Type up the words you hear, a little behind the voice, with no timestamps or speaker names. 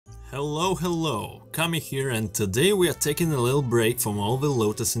Hello, Kami here, and today we are taking a little break from all the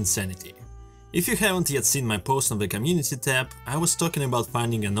Lotus insanity. If you haven't yet seen my post on the community tab, I was talking about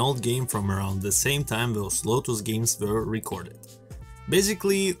finding an old game from around the same time those Lotus games were recorded.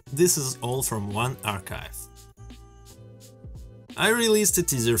 Basically, this is all from one archive. I released a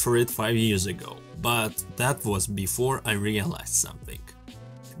teaser for it 5 years ago, but that was before I realized something.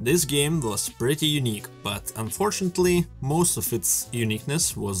 This game was pretty unique, but unfortunately most of its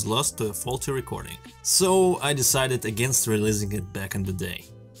uniqueness was lost to a faulty recording, so I decided against releasing it back in the day.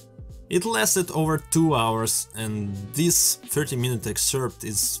 It lasted over 2 hours, and this 30-minute excerpt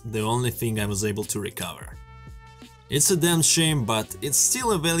is the only thing I was able to recover. It's a damn shame, but it's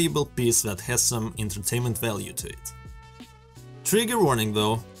still a valuable piece that has some entertainment value to it. Trigger warning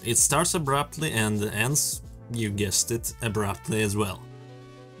though, it starts abruptly and ends, you guessed it, abruptly as well.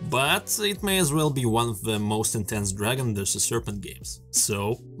 But it may as well be one of the most intense Dragon vs Serpent games,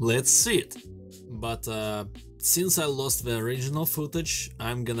 so let's see it. But since I lost the original footage,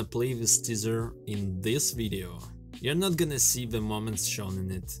 I'm gonna play this teaser in this video. You're not gonna see the moments shown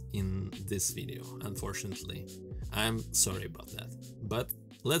in it in this video, unfortunately. I'm sorry about that, but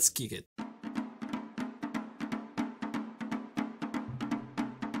let's kick it.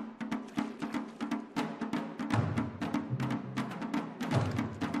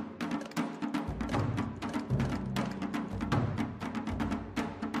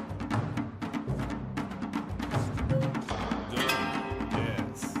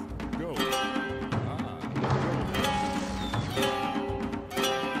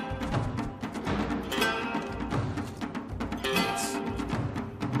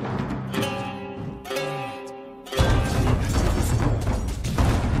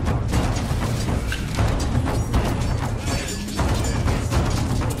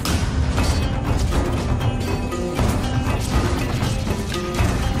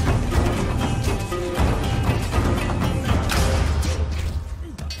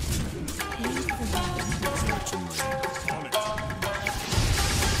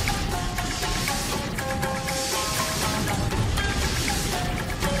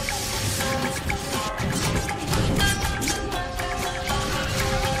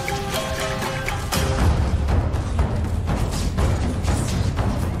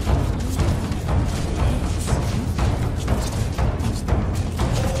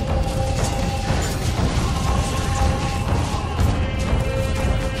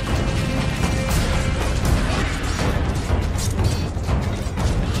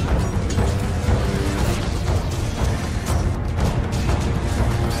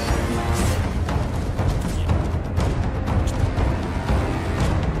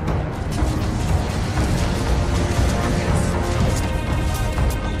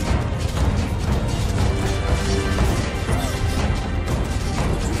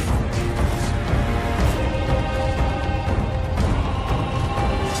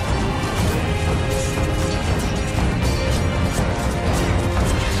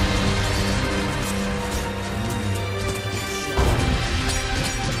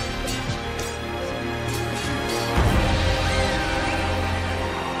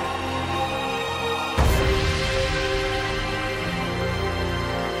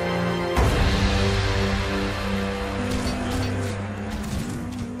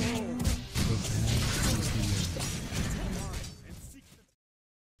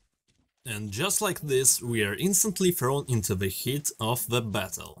 And just like this, we are instantly thrown into the heat of the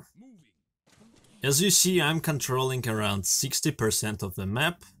battle. As you see, I'm controlling around 60% of the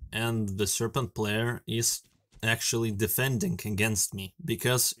map, and the Serpent player is actually defending against me,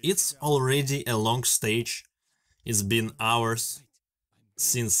 because it's already a long stage. It's been hours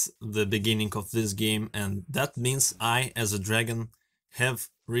since the beginning of this game, and that means I, as a dragon, have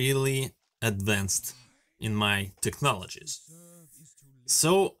really advanced in my technologies.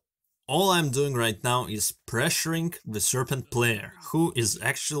 So all I'm doing right now is pressuring the Serpent player, who is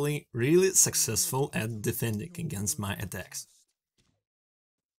actually really successful at defending against my attacks.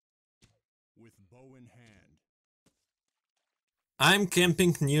 I'm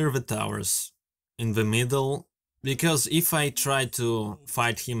camping near the towers, in the middle, because if I try to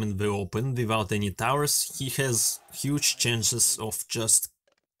fight him in the open without any towers, he has huge chances of just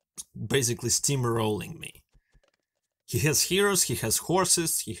basically steamrolling me. He has heroes, he has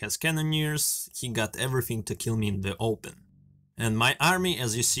horses, he has cannoneers, he got everything to kill me in the open. And my army,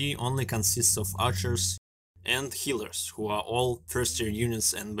 as you see, only consists of archers and healers, who are all first tier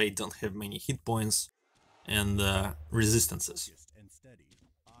units and they don't have many hit points and resistances.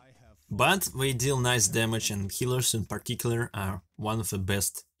 But they deal nice damage, and healers in particular are one of the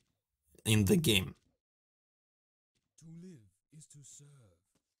best in the game.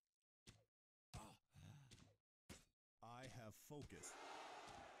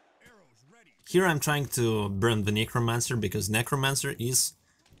 Here I'm trying to burn the Necromancer because Necromancer is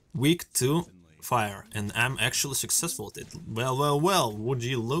weak to fire, and I'm actually successful at it. Well, well, well, would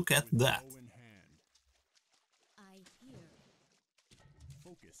you look at that?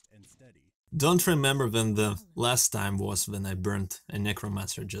 Don't remember when the last time was when I burned a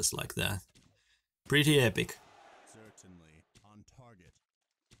Necromancer just like that. Pretty epic.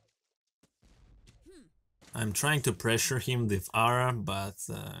 I'm trying to pressure him with aura, but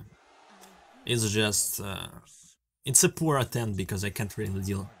it's just... it's a poor attempt because I can't really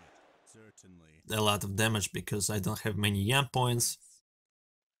deal a lot of damage because I don't have many yam points.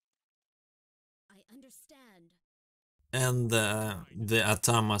 And the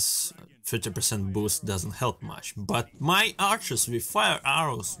Atama's 30% boost doesn't help much. But my archers with fire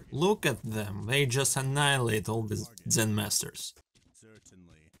arrows, look at them, they just annihilate all the Zen Masters.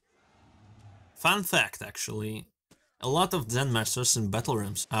 Fun fact, actually, a lot of Zen Masters in battle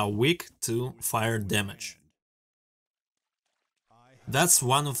realms are weak to fire damage. That's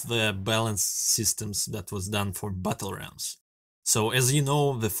one of the balance systems that was done for battle realms. So as you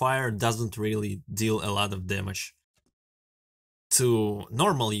know, the fire doesn't really deal a lot of damage to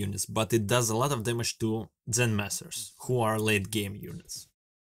normal units, but it does a lot of damage to Zen Masters, who are late game units.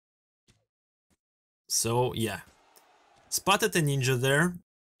 So yeah, spotted a ninja there.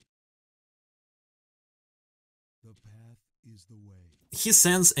 He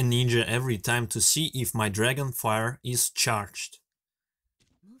sends a ninja every time to see if my dragon fire is charged.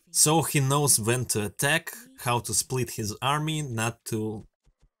 So he knows when to attack, how to split his army, not to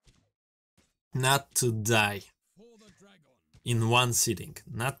die in one sitting,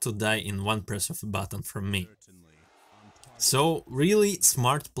 not to die in one press of a button from me. So really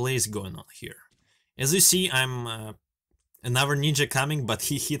smart plays going on here. As you see, I'm another ninja coming, but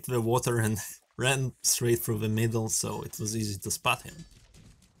he hit the water and ran straight through the middle, so it was easy to spot him.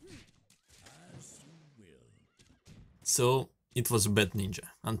 So it was a bad ninja,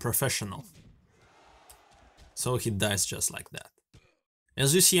 unprofessional. So he dies just like that.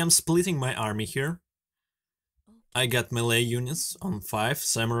 As you see, I'm splitting my army here. I got melee units on 5,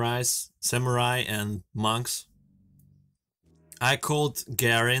 samurai and monks. I called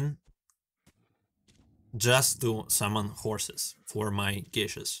Garen just to summon horses for my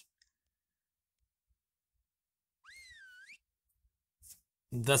geishas.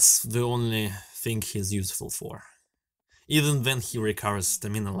 That's the only thing he's useful for. Even when he recovers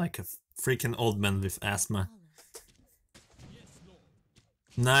stamina like a freaking old man with asthma.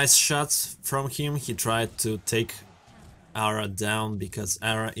 Nice shots from him. He tried to take Aura down because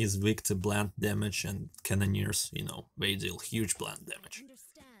Aura is weak to blunt damage and cannoneers, you know, they deal huge blunt damage.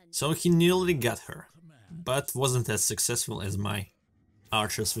 So he nearly got her, but wasn't as successful as my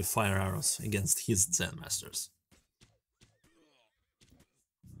archers with fire arrows against his Zen Masters.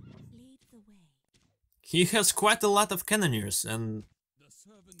 He has quite a lot of cannoneers, and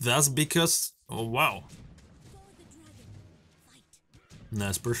that's because... oh wow.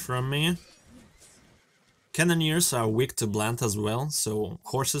 Nice push from me. Cannoneers are weak to blunt as well, so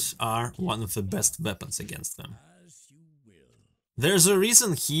horses are one of the best weapons against them. There's a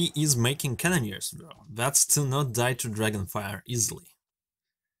reason he is making cannoneers though, that's to not die to dragonfire easily.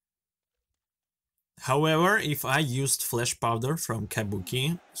 However, if I used flesh powder from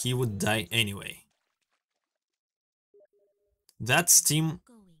Kabuki, he would die anyway. That Steam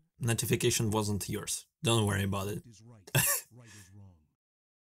notification wasn't yours, don't worry about it.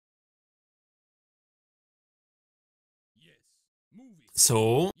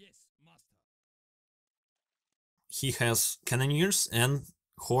 So, he has cannoneers and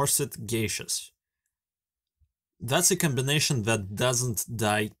horsed geishas. That's a combination that doesn't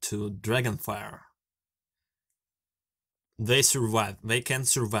die to dragonfire. They survive, they can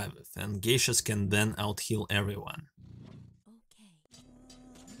survive it, and geishas can then out-heal everyone.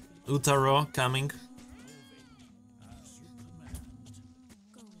 Utaro coming.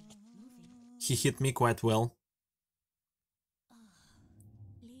 He hit me quite well.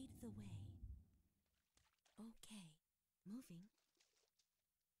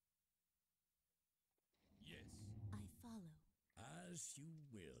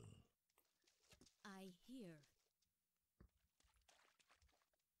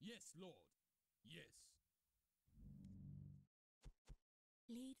 Yes, Lord. Yes.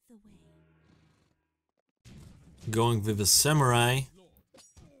 Lead the way. Going with the samurai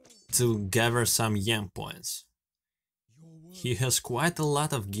to gather some yam points. He has quite a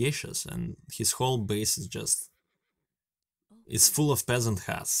lot of geishas and his whole base is just... it's full of peasant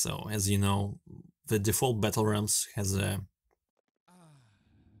huts, so as you know, the default battle realms has a...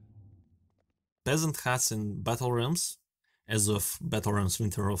 peasant huts in battle realms as of Battlegrounds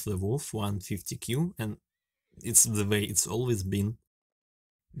Winter of the Wolf 150Q, and it's the way it's always been.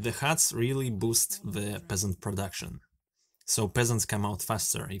 The huts really boost the peasant production, so peasants come out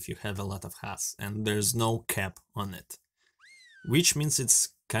faster if you have a lot of huts, and there's no cap on it, which means it's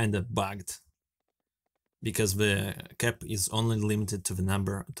kinda bugged, because the cap is only limited to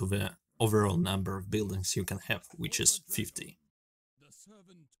the overall number of buildings you can have, which is 50.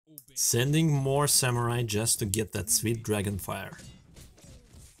 Sending more samurai just to get that sweet dragon fire,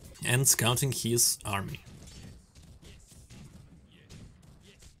 and scouting his army.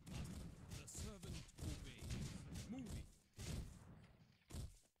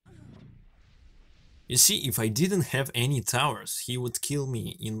 You see, if I didn't have any towers, he would kill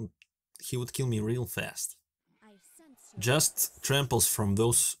me real fast. Just tramples from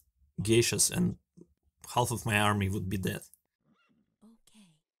those geishas and half of my army would be dead.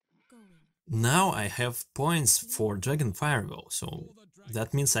 Now I have points for Dragonfire though, so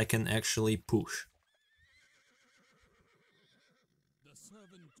that means I can actually push.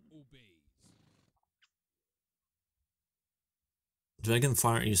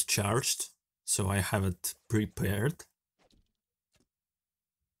 Dragonfire is charged, so I have it prepared.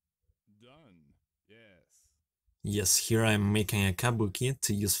 Yes, here I'm making a kabuki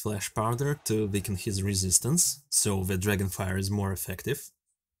to use flash powder to weaken his resistance, so the Dragonfire is more effective.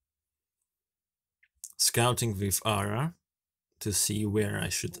 Scouting with Ara to see where I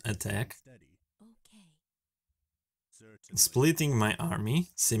should attack. Splitting my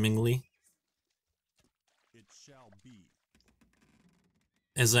army, seemingly.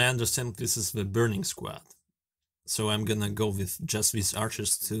 As I understand, this is the burning squad, so I'm gonna go with just these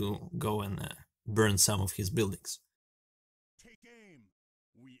archers to go and burn some of his buildings. Take aim.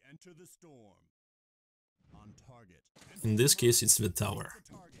 We enter the storm. On target. In this case, it's the tower.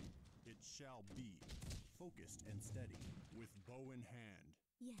 It shall be focused and steady with bow in hand.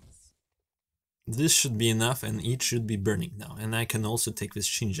 Yes. This should be enough, and it should be burning now, and I can also take this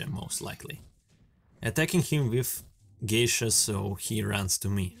Shinja most likely. Attacking him with geisha, so he runs to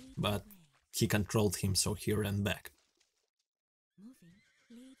me, but he controlled him, so he ran back. Moving,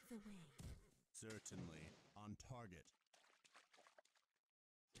 lead the way. Certainly. On target.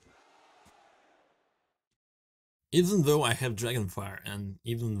 Even though I have Dragonfire, and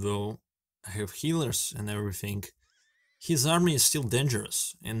even though I have healers and everything, his army is still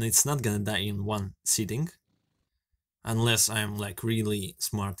dangerous, and it's not gonna die in one sitting. Unless I'm like really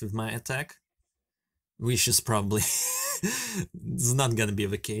smart with my attack, which is probably it's not gonna be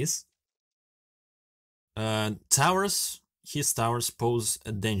the case. Towers, his towers pose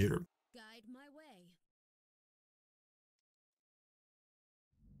a danger. Guide my way.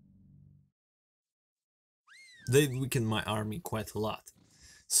 They weaken my army quite a lot,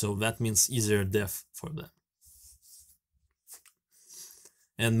 so that means easier death for them.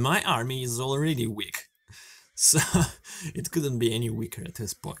 And my army is already weak, so it couldn't be any weaker at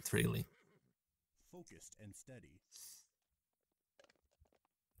this point, really. Focused and steady.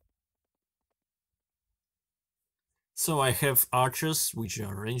 So I have archers, which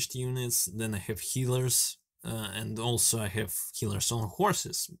are ranged units, then I have healers, and also I have healers on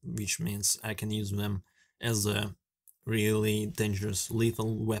horses, which means I can use them as a really dangerous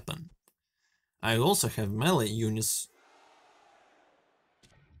lethal weapon. I also have melee units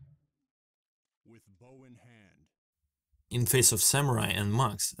With bow in hand. in face of samurai and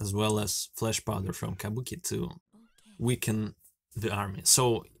monks, as well as flash powder from kabuki to weaken the army.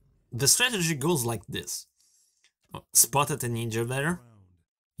 So the strategy goes like this. Spotted a ninja there,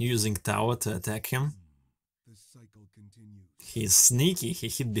 using tower to attack him. The cycle continues. He's sneaky, he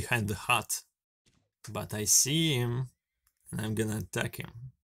hid behind the hut. But I see him, and I'm gonna attack him.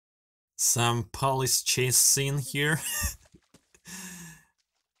 Some police chase scene here.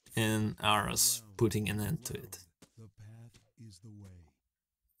 And Aras putting an end to it. The path is the way.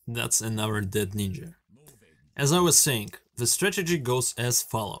 That's another dead ninja. As I was saying, the strategy goes as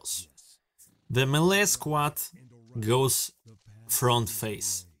follows. The melee squad goes front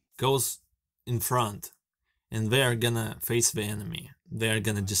face, goes in front, and they are gonna face the enemy. They are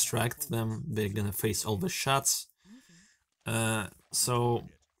gonna distract them, they're gonna face all the shots. So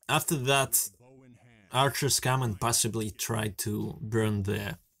after that, Bow in hand. archers come and possibly try to burn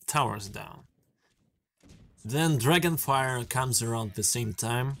the towers down. Then Dragonfire comes around the same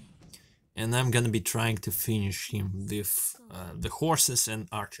time, and I'm gonna be trying to finish him with the horses and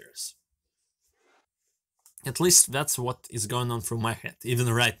archers. At least that's what is going on through my head, even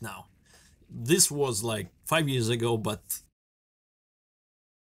right now. This was like 5 years ago, but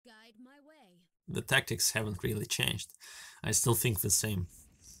Guide my way. the tactics haven't really changed. I still think the same.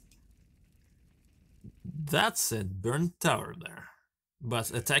 That's a burnt tower there.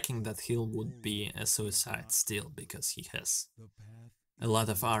 But attacking that hill would be a suicide still, because he has a lot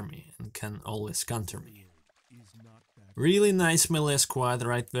of army and can always counter me. Really nice melee squad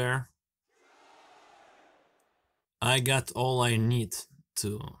right there. I got all I need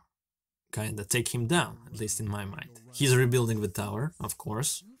to kinda take him down, at least in my mind. He's rebuilding the tower, of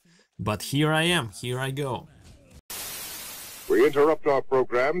course, but here I am, here I go. We interrupt our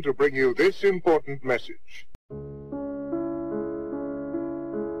program to bring you this important message.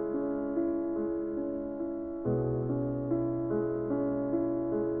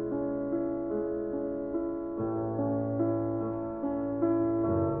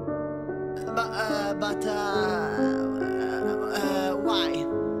 Why?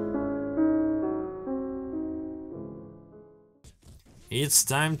 It's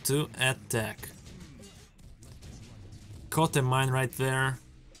time to attack. Caught a mine right there.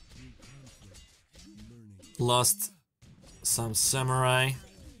 Lost some samurai.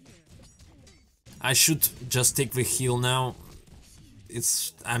 I should just take the heal now.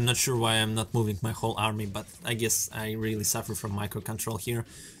 I'm not sure why I'm not moving my whole army, but I guess I really suffer from microcontrol here.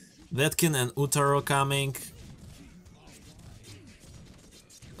 Vetkin and Utaro coming.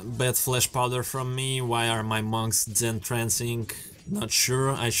 Bad flesh powder from me. Why are my monks Zen trancing? Not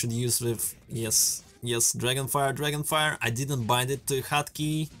sure. I should use with... Yes, Dragonfire. I didn't bind it to a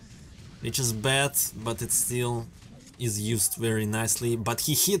hotkey, which is bad, but it still is used very nicely. But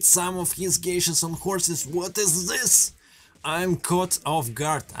he hit some of his geishas on horses. What is this? I'm caught off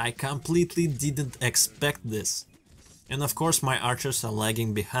guard. I completely didn't expect this. And of course my archers are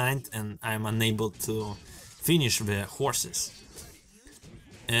lagging behind and I'm unable to finish the horses.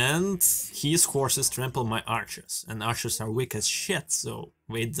 And his horses trample my archers, and archers are weak as shit, so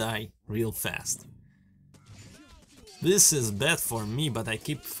they die real fast. This is bad for me, but I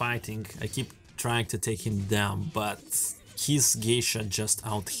keep fighting, I keep trying to take him down, but his geisha just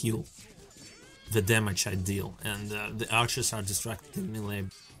out-heal the damage I deal, and the archers are distracted melee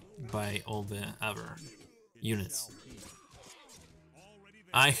by all the other units.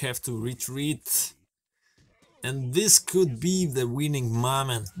 I have to retreat. And this could be the winning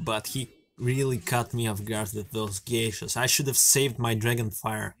moment, but he really caught me off guard with those geishas. I should have saved my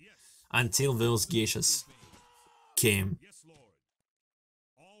Dragonfire until those geishas came.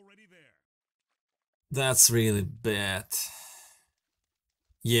 That's really bad.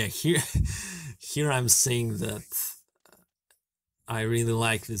 Yeah, here I'm saying that I really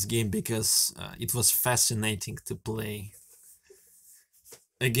like this game because it was fascinating to play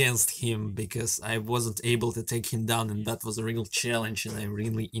against him, because I wasn't able to take him down, and that was a real challenge and I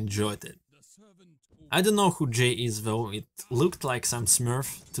really enjoyed it. I don't know who Jay is though, it looked like some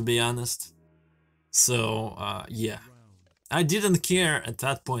Smurf, to be honest. So yeah, I didn't care at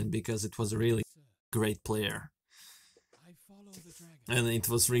that point because it was a really great player. And it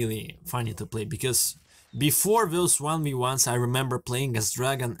was really funny to play, because before those 1v1s I remember playing as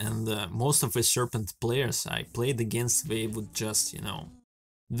Dragon, and most of the Serpent players I played against, they would just, you know...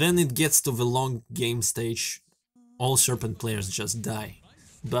 Then it gets to the long game stage, all Serpent players just die.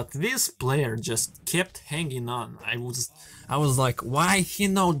 But this player just kept hanging on. I was like, why he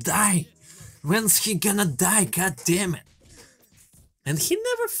no die? When's he gonna die? God damn it. And he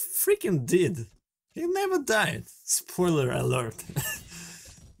never freaking did. He never died. Spoiler alert.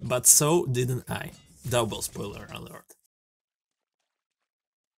 But so didn't I. Double spoiler alert.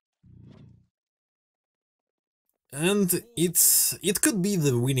 And it could be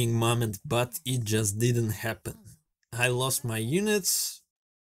the winning moment, but it just didn't happen. I lost my units,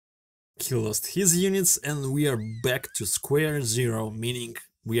 he lost his units, and we are back to square zero, meaning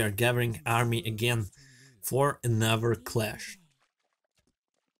we are gathering army again for another clash.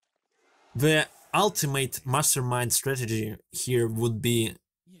 The ultimate mastermind strategy here would be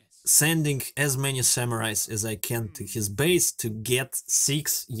sending as many samurais as I can to his base to get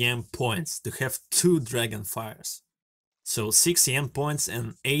 6 yen points, to have 2 Dragonfires. So 6 yen points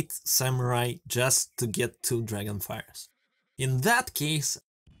and 8 samurai just to get 2 Dragonfires. In that case,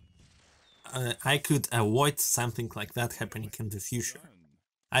 I could avoid something like that happening in the future.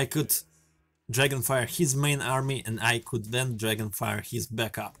 I could Dragonfire his main army, and I could then Dragonfire his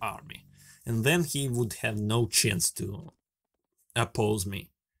backup army. And then he would have no chance to oppose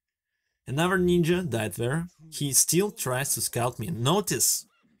me. Another ninja died there. He still tries to scout me. Notice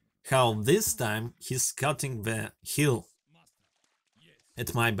how this time he's scouting the hill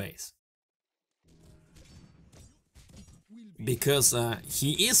at my base. Because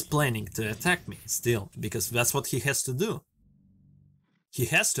he is planning to attack me still, because that's what he has to do. He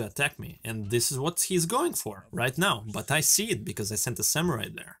has to attack me, and this is what he's going for right now. But I see it because I sent a samurai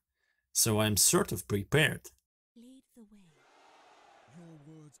there. so I'm sort of prepared. Lead the way. Your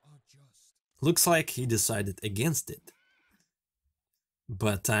words are just. Looks like he decided against it.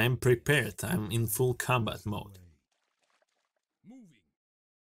 But I'm prepared, I'm in full combat mode. Moving.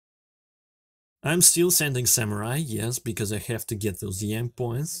 I'm still sending samurai, yes, because I have to get those yen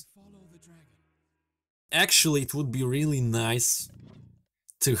points. Follow the dragon. Actually, it would be really nice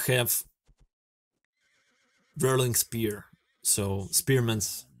to have whirling spear, so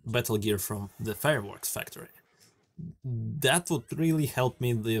spearman's battle gear from the fireworks factory. That would really help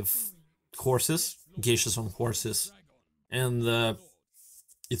me with horses, geishas on horses, and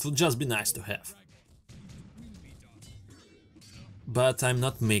it would just be nice to have. But I'm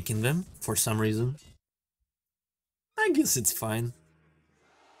not making them for some reason. I guess it's fine.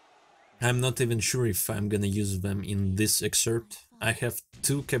 I'm not even sure if I'm gonna use them in this excerpt. I have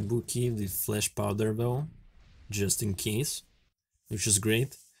 2 kabuki with flesh powder though, just in case, which is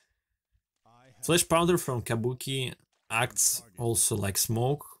great. Flesh powder from kabuki acts also like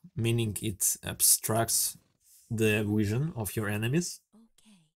smoke, meaning it obstructs the vision of your enemies,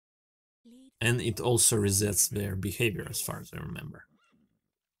 Okay. Lead. and it also resets their behavior as far as I remember.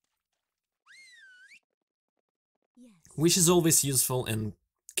 Yes. Which is always useful and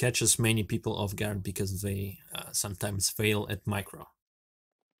catches many people off guard because they sometimes fail at micro.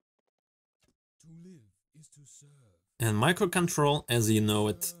 To live is to serve. And micro control, as you know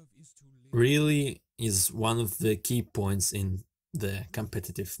it, Serve is to live. really is one of the key points in the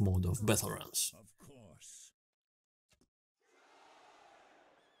competitive mode of battle runs. Of course.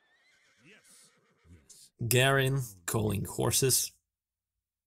 Yes. Garin calling horses.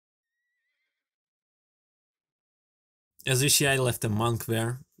 As you see, I left a monk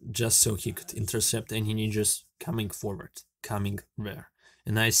there just so he could intercept any ninjas coming forward, coming there.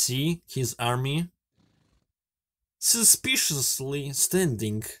 And I see his army suspiciously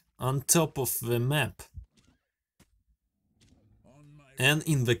standing on top of the map. On my And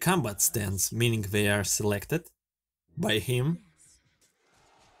in the combat stance, meaning they are selected by him.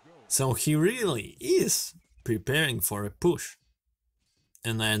 So he really is preparing for a push.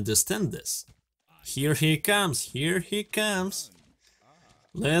 And I understand this. Here he comes, here he comes.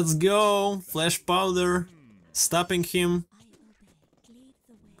 Let's go, flash powder, stopping him. I obey. Lead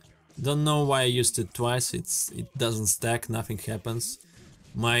the way. Don't know why I used it twice, it doesn't stack, nothing happens.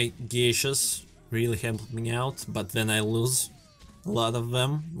 My geishas really helped me out, but then I lose a lot of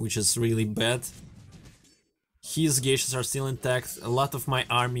them, which is really bad. His geishas are still intact, a lot of my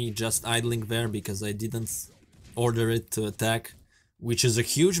army just idling there because I didn't order it to attack, which is a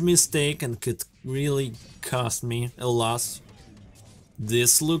huge mistake and could really cost me a loss.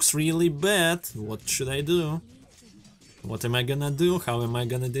 This looks really bad, what should I do? What am I gonna do? How am I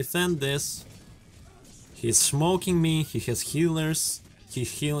gonna defend this? He's smoking me, he has healers,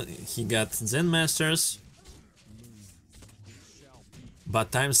 he got Zen Masters.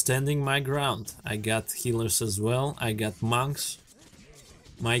 But I'm standing my ground. I got healers as well, I got monks.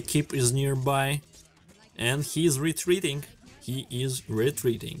 My keep is nearby. And he's retreating. He is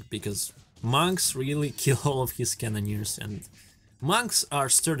retreating because monks really kill all of his cannoneers, and monks are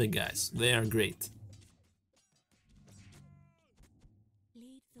sturdy guys, they are great.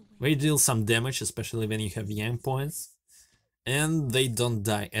 Lead the way. They deal some damage, especially when you have yang points, and they don't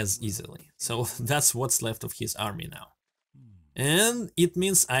die as easily. So that's what's left of his army now. And it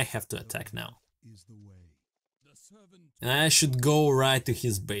means I have to attack now. is the way. The servant. I should go right to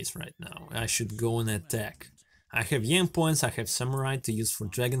his base right now. I should go and attack. I have yen points, I have samurai to use for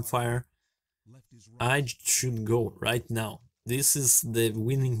dragonfire. Left is right. I should go right now. This is the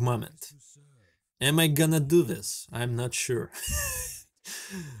winning moment. To serve. Am I gonna do this? I'm not sure.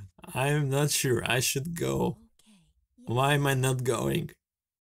 I'm not sure. I should go. Okay. Yes. Why am I not going?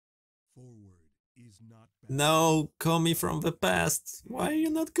 Forward is not back. No, call me from the past. Why are you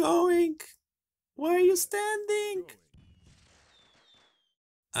not going? Why are you standing?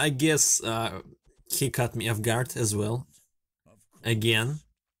 I guess he caught me off guard as well. Of course. Again.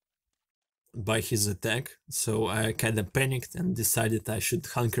 By his attack. So I kinda panicked and decided I should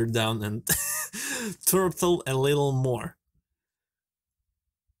hunker down and turtle a little more.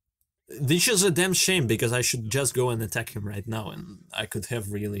 This is a damn shame because I should just go and attack him right now and I could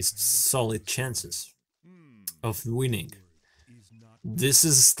have really solid chances of winning. Is not This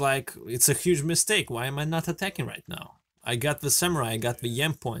is like, it's a huge mistake. Why am I not attacking right now? I got the samurai, I got the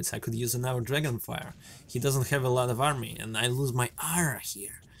yen points, I could use another dragonfire. He doesn't have a lot of army and I lose my aura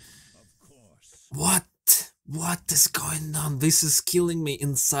here. of course. What? What is going on? This is killing me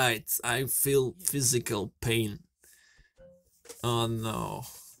inside. I feel physical pain. Oh no.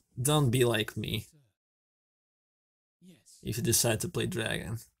 Don't be like me Yes. if you decide to play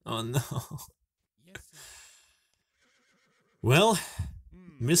dragon. Oh no. Well,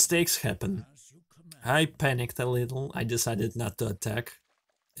 mistakes happen. I panicked a little, I decided not to attack,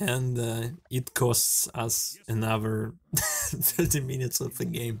 and it costs us another 30 minutes of the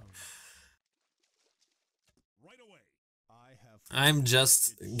game. Right away. I have I'm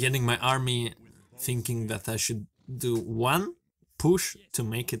just getting my army thinking that I should do one push to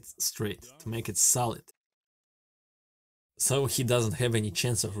make it straight, to make it solid. So he doesn't have any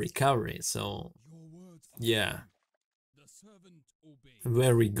chance of recovery, so yeah. the servant obey.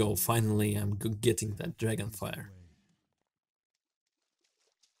 There we go, finally I'm getting that dragonfire.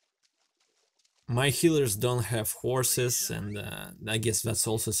 My healers don't have horses, and I guess that's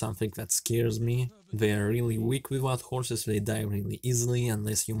also something that scares me. They are really weak without horses, they die really easily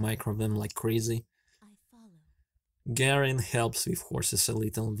unless you micro them like crazy. I follow. Garen helps with horses a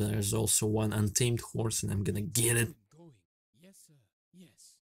little, there's also one untamed horse and I'm gonna get it. Going. Yes, sir.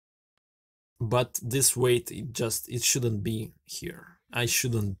 Yes. But this weight, it shouldn't be here. I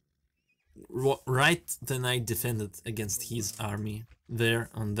shouldn't... Right then I defended against his army there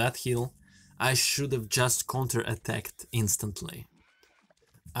on that hill, I should have just counter-attacked instantly.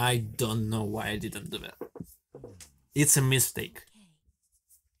 I don't know why I didn't do that. It's a mistake.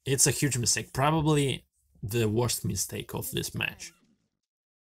 It's a huge mistake. Probably the worst mistake of this match.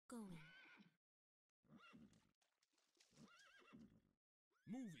 Going.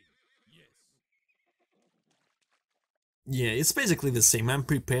 Moving. Yes. Yeah, it's basically the same. I'm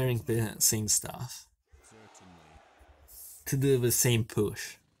preparing the same stuff Certainly. to do the same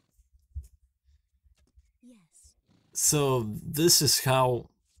push. Yes. So this is how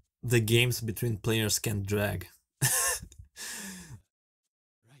the games between players can drag.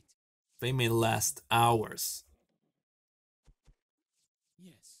 Right. They may last hours.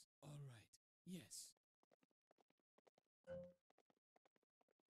 Yes. All right. Yes.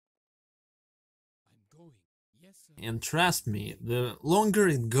 I'm going. Yes, sir. And trust me, the longer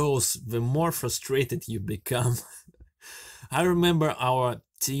it goes, the more frustrated you become. I remember our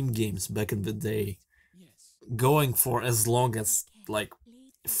team games back in the day Yes. going for as long as like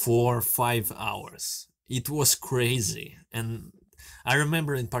Lead the 4 or 5 hours. It was crazy. And I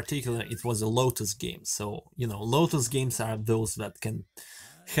remember in particular it was a Lotus game. So, you know, Lotus games are those that can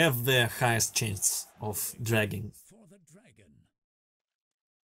have the highest chance of dragging. For the dragon.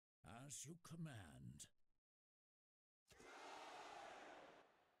 As you command.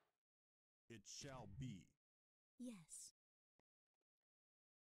 It shall be. Yes.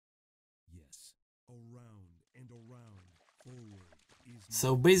 Yes. Around and around. Forward is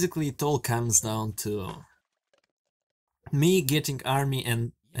So basically it all comes down to me getting army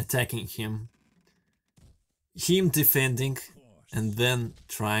and attacking him defending, and then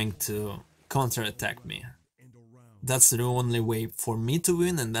trying to counter-attack me. and around. That's the only way for me to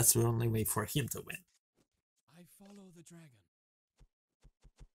win, and that's the only way for him to win. I follow the dragon.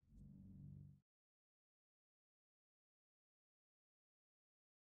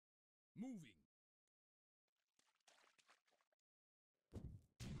 Moving.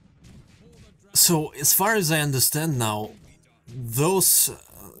 So as far as I understand now, those For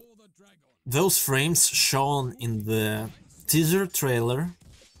the dragon. those frames shown in the teaser trailer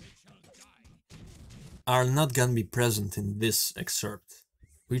are not gonna be present in this excerpt,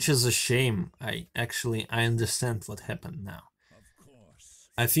 which is a shame. I understand what happened now. Of course.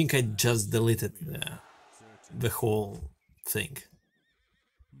 I think I just deleted the whole thing.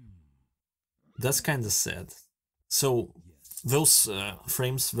 That's kind of sad. So those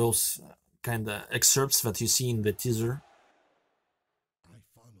frames, those kind of excerpts that you see in the teaser I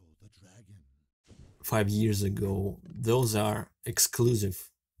follow the dragon. 5 years ago, those are exclusive.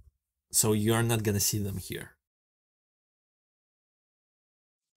 So you are not gonna see them here.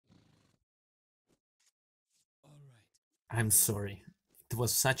 All right. I'm sorry. It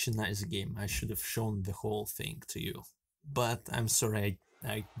was such a nice game. I should have shown the whole thing to you. But I'm sorry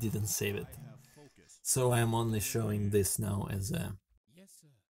I didn't save it. I have focused. So I'm only showing this now as a Yes,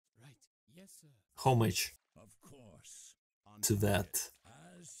 sir. Right. Yes, sir. homage Of course. On to that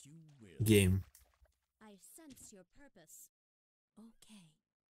as you will. game. I sense your purpose. Okay.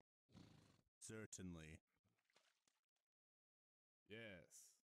 Certainly. Yes.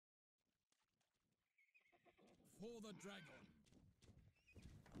 For the dragon.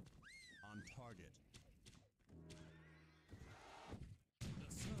 On target. The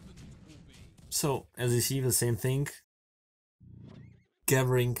servant obeys. So, as you see, the same thing.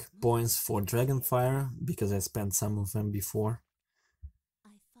 Gathering points for Dragonfire, because I spent some of them before. I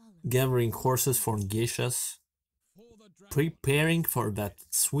follow. Gathering horses for geishas. For the dragon. Preparing for that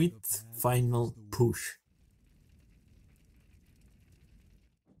sweet final push.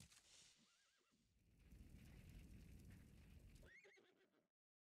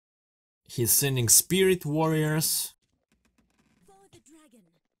 He's sending spirit warriors. For the dragon.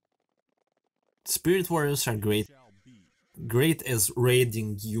 Spirit warriors are great. Shall be. Great as raiding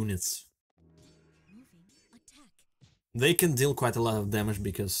units. Moving. Attack. They can deal quite a lot of damage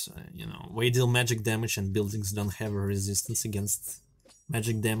because, you know, we deal magic damage and buildings don't have a resistance against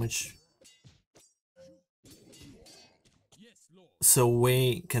magic damage. Yes, Lord. So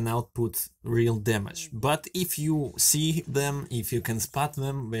we can output real damage. But if you see them, if you can spot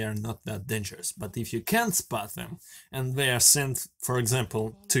them, they are not that dangerous. But if you can't spot them and they are sent, for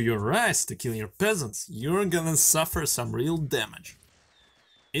example, to your rise to kill your peasants, you're gonna suffer some real damage.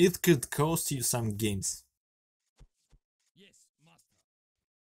 It could cost you some games. Yes, master.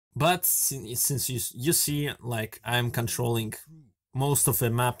 But since you see, like, I'm controlling most of the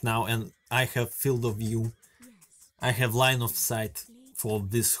map now and I have field of view, Yes. I have line of sight for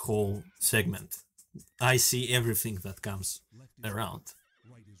this whole segment. I see everything that comes Left is around.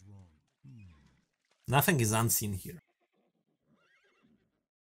 right is wrong. Nothing is unseen here.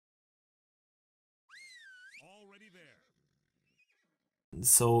 Already there.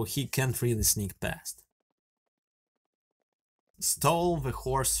 So he can't really sneak past. Stole the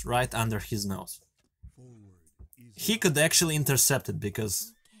horse right under his nose. Forward is He could actually intercept it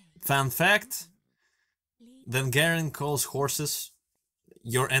because, fun fact, Lead. when Garen calls horses,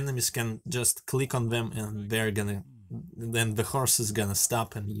 your enemies can just click on them and then the horse is gonna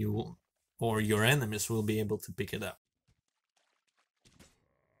stop and you or your enemies will be able to pick it up.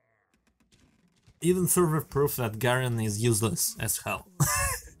 Even further proof that Garen is useless as hell.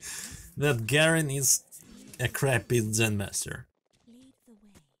 That Garen is a crappy Zen master. Lead the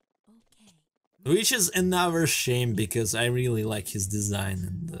way. Okay. Which is another shame because I really like his design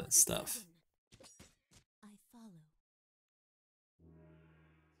and stuff. I follow.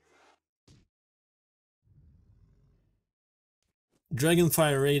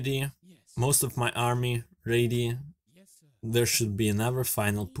 Dragonfire ready, yes. most of my army ready. Yes, sir. There should be another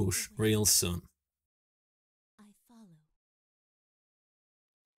final push real soon. I follow.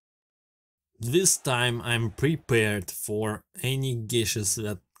 This time I'm prepared for any gishes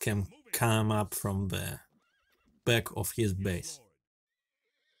that can come up from the back of his base. Lord.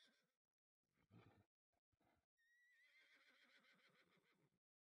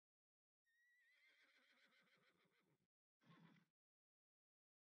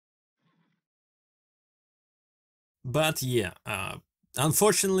 But yeah,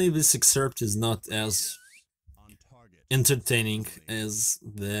 unfortunately this excerpt is not as On target. entertaining as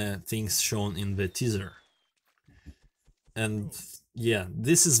the things shown in the teaser. And yeah,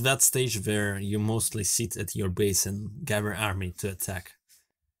 this is that stage where you mostly sit at your base and gather army to attack.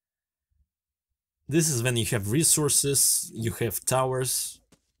 This is when you have resources, you have towers,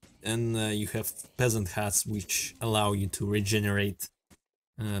 and you have peasant huts which allow you to regenerate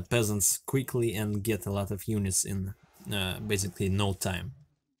peasants quickly and get a lot of units in basically no time.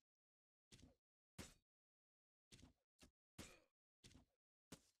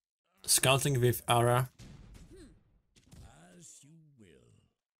 Scouting with Ara, As you will.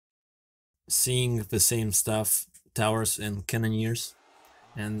 seeing the same stuff, towers and cannoneers,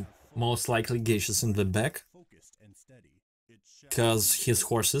 and most likely geishas in the back, Focused and steady. It shall because his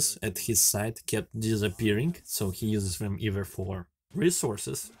horses at his side kept disappearing, so he uses them either for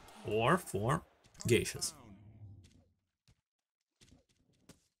resources or for geishas.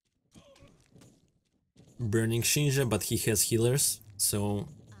 Burning Shinja, but he has healers, so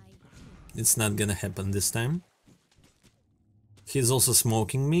it's not gonna happen this time. He's also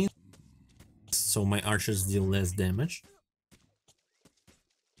smoking me, so my archers deal less damage.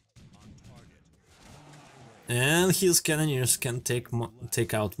 And his cannoneers can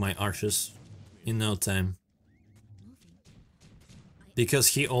take out my archers in no time. Because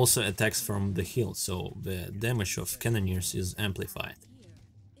he also attacks from the hill, so the damage of cannoneers is amplified.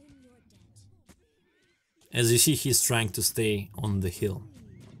 As you see, he's trying to stay on the hill.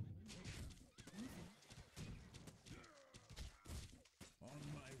 on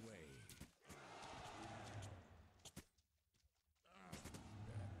my way.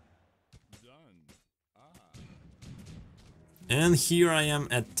 Done. And here I am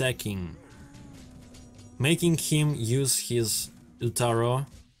attacking, making him use his Utaro,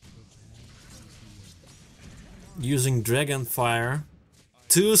 using Dragon Fire.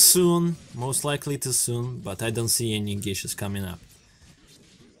 Too soon, most likely too soon, but I don't see any geishas coming up.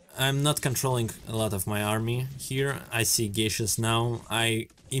 I'm not controlling a lot of my army here. I see geishas now. I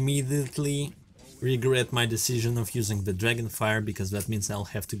immediately regret my decision of using the Dragon Fire because that means I'll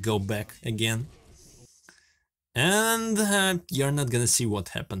have to go back again. And you're not gonna see what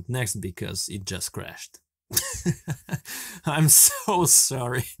happened next because it just crashed. I'm so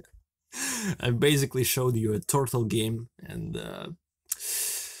sorry. I basically showed you a turtle game, and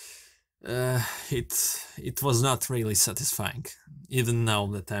it was not really satisfying. Even now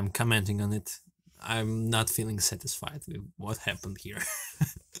that I'm commenting on it, I'm not feeling satisfied with what happened here.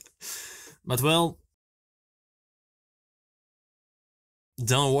 But well,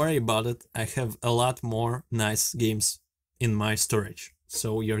 don't worry about it. I have a lot more nice games in my storage,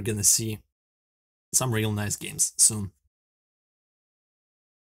 so you're gonna see some real nice games soon.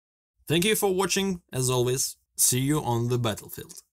 Thank you for watching, as always. See you on the battlefield.